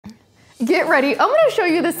Get ready, I'm gonna show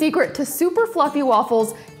you the secret to super fluffy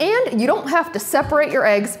waffles, and you don't have to separate your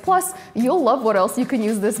eggs, plus you'll love what else you can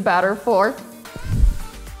use this batter for.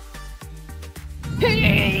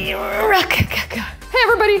 Hey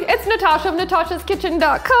everybody, it's Natasha of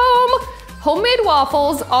NatashasKitchen.com. Homemade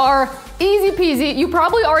waffles are easy peasy. You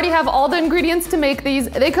probably already have all the ingredients to make these.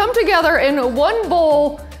 They come together in one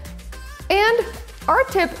bowl, and our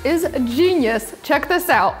tip is genius. Check this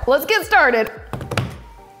out. Let's get started.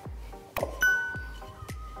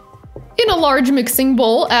 In a large mixing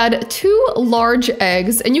bowl, add 2 large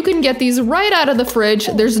eggs, and you can get these right out of the fridge.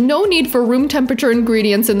 There's no need for room temperature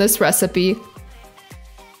ingredients in this recipe.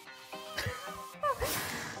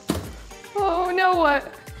 Oh, now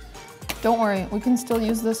what? Don't worry, we can still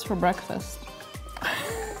use this for breakfast.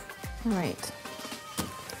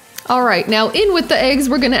 All right, now in with the eggs,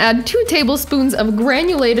 we're gonna add 2 tablespoons of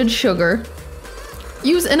granulated sugar.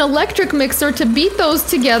 Use an electric mixer to beat those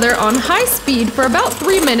together on high speed for about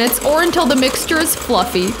 3 minutes or until the mixture is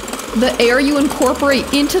fluffy. The air you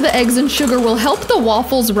incorporate into the eggs and sugar will help the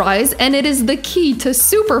waffles rise, and it is the key to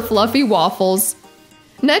super fluffy waffles.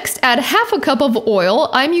 Next, add half a cup of oil.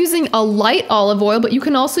 I'm using a light olive oil, but you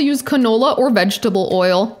can also use canola or vegetable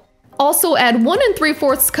oil. Also add 1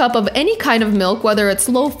 3/4 cup of any kind of milk, whether it's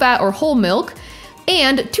low fat or whole milk,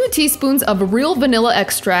 and 2 teaspoons of real vanilla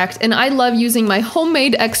extract, and I love using my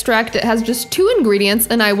homemade extract. It has just 2 ingredients,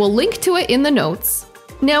 and I will link to it in the notes.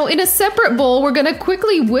 Now in a separate bowl, we're gonna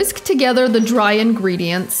quickly whisk together the dry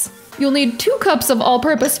ingredients. You'll need 2 cups of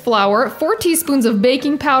all-purpose flour, 4 teaspoons of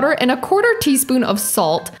baking powder, and 1/4 teaspoon of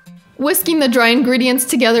salt. Whisking the dry ingredients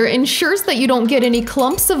together ensures that you don't get any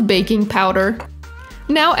clumps of baking powder.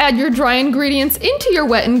 Now add your dry ingredients into your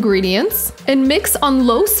wet ingredients and mix on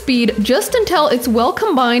low speed just until it's well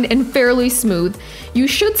combined and fairly smooth. You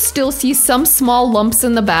should still see some small lumps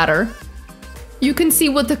in the batter. You can see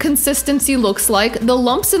what the consistency looks like. The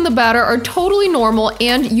lumps in the batter are totally normal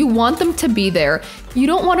and you want them to be there. You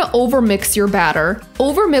don't want to overmix your batter.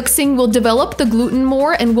 Overmixing will develop the gluten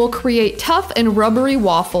more and will create tough and rubbery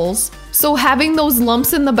waffles. So having those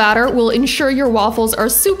lumps in the batter will ensure your waffles are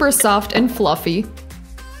super soft and fluffy.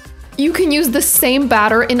 You can use the same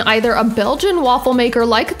batter in either a Belgian waffle maker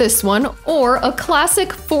like this one or a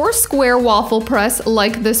classic 4-square waffle press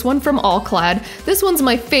like this one from All-Clad. This one's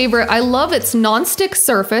my favorite. I love its non-stick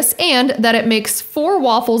surface and that it makes 4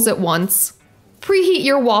 waffles at once. Preheat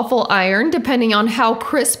your waffle iron depending on how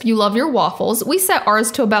crisp you love your waffles. We set ours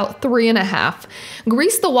to about 3.5.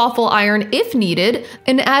 Grease the waffle iron if needed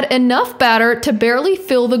and add enough batter to barely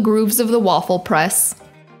fill the grooves of the waffle press.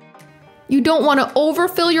 You don't want to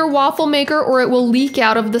overfill your waffle maker or it will leak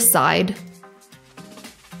out of the side.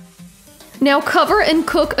 Now cover and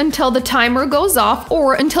cook until the timer goes off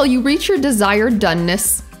or until you reach your desired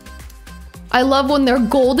doneness. I love when they're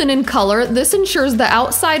golden in color. This ensures the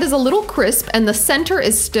outside is a little crisp and the center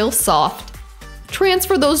is still soft.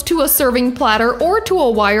 Transfer those to a serving platter or to a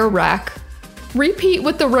wire rack. Repeat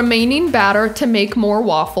with the remaining batter to make more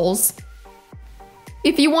waffles.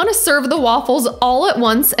 If you want to serve the waffles all at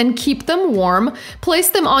once and keep them warm, place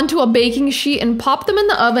them onto a baking sheet and pop them in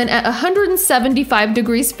the oven at 175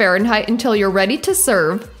 degrees Fahrenheit until you're ready to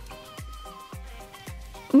serve.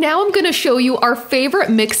 Now I'm going to show you our favorite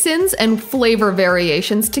mix-ins and flavor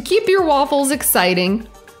variations to keep your waffles exciting.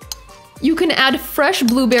 You can add fresh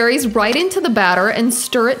blueberries right into the batter and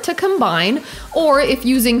stir it to combine, or if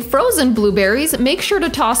using frozen blueberries, make sure to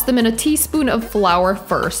toss them in a teaspoon of flour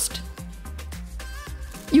first.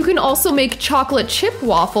 You can also make chocolate chip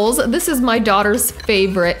waffles. This is my daughter's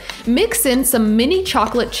favorite. Mix in some mini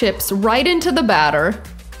chocolate chips right into the batter.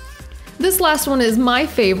 This last one is my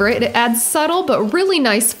favorite. It adds subtle but really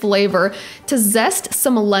nice flavor to zest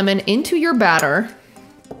some lemon into your batter.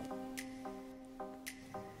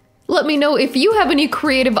 Let me know if you have any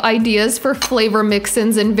creative ideas for flavor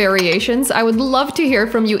mix-ins and variations. I would love to hear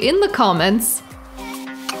from you in the comments.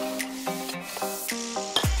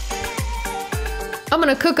 I'm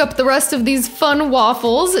gonna cook up the rest of these fun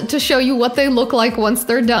waffles to show you what they look like once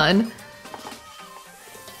they're done.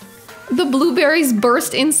 The blueberries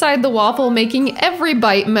burst inside the waffle, making every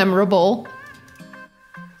bite memorable.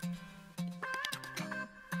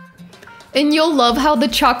 And you'll love how the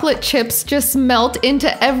chocolate chips just melt into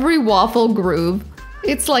every waffle groove.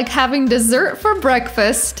 It's like having dessert for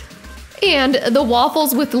breakfast. And the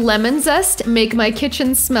waffles with lemon zest make my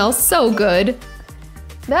kitchen smell so good.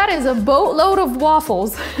 That is a boatload of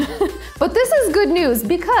waffles. But this is good news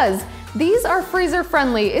because these are freezer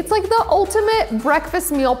friendly. It's like the ultimate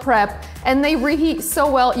breakfast meal prep and they reheat so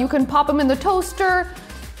well. You can pop them in the toaster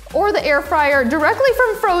or the air fryer directly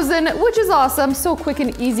from frozen, which is awesome. So quick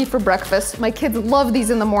and easy for breakfast. My kids love these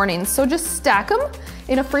in the mornings. So just stack them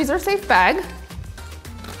in a freezer safe bag.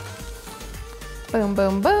 Boom,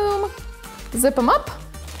 boom, boom. Zip them up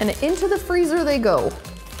and into the freezer they go,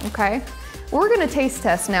 okay? We're gonna taste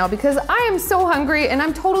test now because I am so hungry and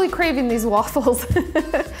I'm totally craving these waffles.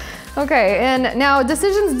 Okay, and now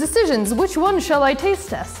decisions. Which one shall I taste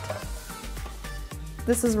test?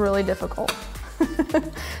 This is really difficult.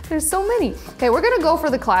 There's so many. Okay, we're gonna go for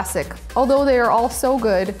the classic. Although they are all so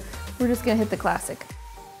good, we're just gonna hit the classic.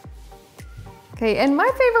 Okay, and my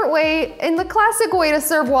favorite way, and the classic way to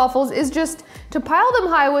serve waffles is just to pile them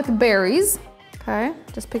high with berries. Okay,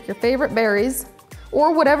 just pick your favorite berries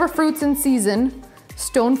or whatever fruit's in season.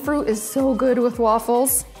 Stone fruit is so good with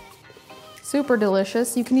waffles. Super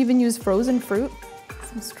delicious. You can even use frozen fruit,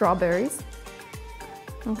 some strawberries.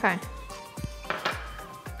 Okay.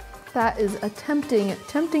 That is a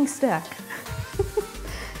tempting stack.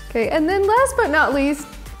 Okay, and then last but not least,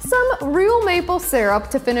 some real maple syrup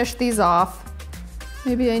to finish these off.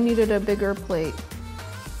 Maybe I needed a bigger plate.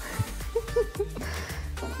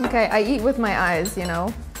 Okay, I eat with my eyes, you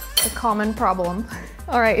know, a common problem.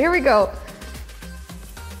 All right, here we go.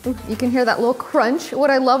 Ooh, you can hear that little crunch. What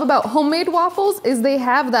I love about homemade waffles is they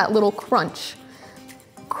have that little crunch.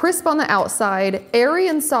 Crisp on the outside, airy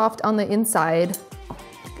and soft on the inside.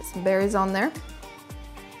 Get some berries on there.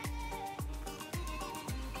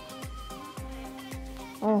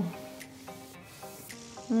 Oh.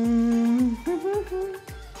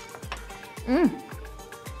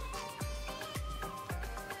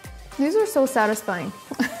 These are so satisfying.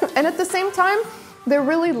 And at the same time, they're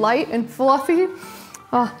really light and fluffy.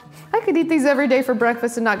 Oh, I could eat these every day for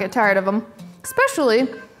breakfast and not get tired of them. Especially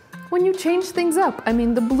when you change things up. I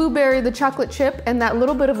mean, the blueberry, the chocolate chip, and that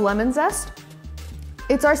little bit of lemon zest.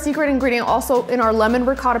 It's our secret ingredient also in our lemon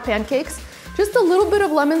ricotta pancakes. Just a little bit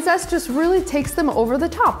of lemon zest just really takes them over the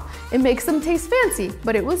top. It makes them taste fancy,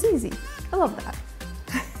 but it was easy. I love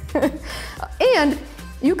that. And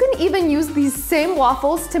you can even use these same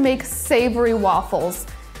waffles to make savory waffles.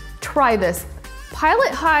 Try this. Pile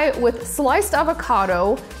it high with sliced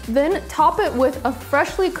avocado, then top it with a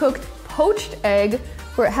freshly cooked poached egg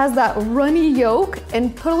where it has that runny yolk,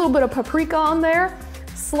 and put a little bit of paprika on there,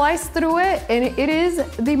 slice through it, and it is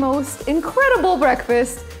the most incredible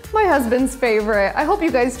breakfast. My husband's favorite. I hope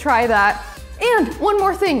you guys try that. And one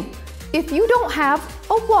more thing, if you don't have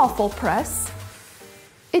a waffle press,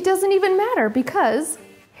 it doesn't even matter because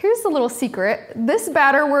here's the little secret. This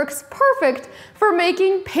batter works perfect for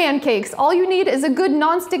making pancakes. All you need is a good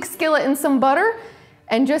nonstick skillet and some butter,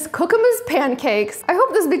 and just cook them as pancakes. I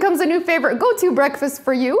hope this becomes a new favorite go-to breakfast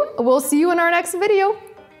for you. We'll see you in our next video.